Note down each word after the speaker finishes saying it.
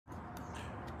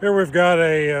Here we've got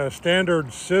a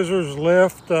standard scissors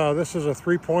lift. This is a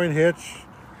 3-point hitch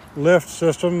lift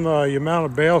system. You mount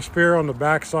a bale spear on the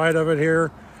back side of it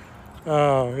here.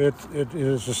 It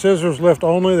is a scissors lift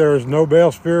only. There is no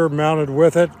bale spear mounted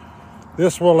with it.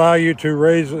 This will allow you to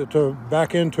raise it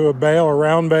back into a bale, a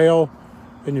round bale,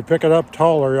 and you pick it up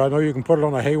taller. I know you can put it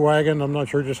on a hay wagon. I'm not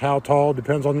sure just how tall.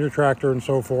 Depends on your tractor and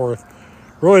so forth.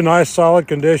 Really nice, solid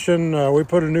condition. We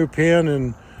put a new pin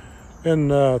in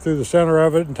through the center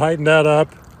of it and tightened that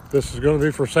up. This is going to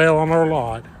be for sale on our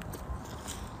lot.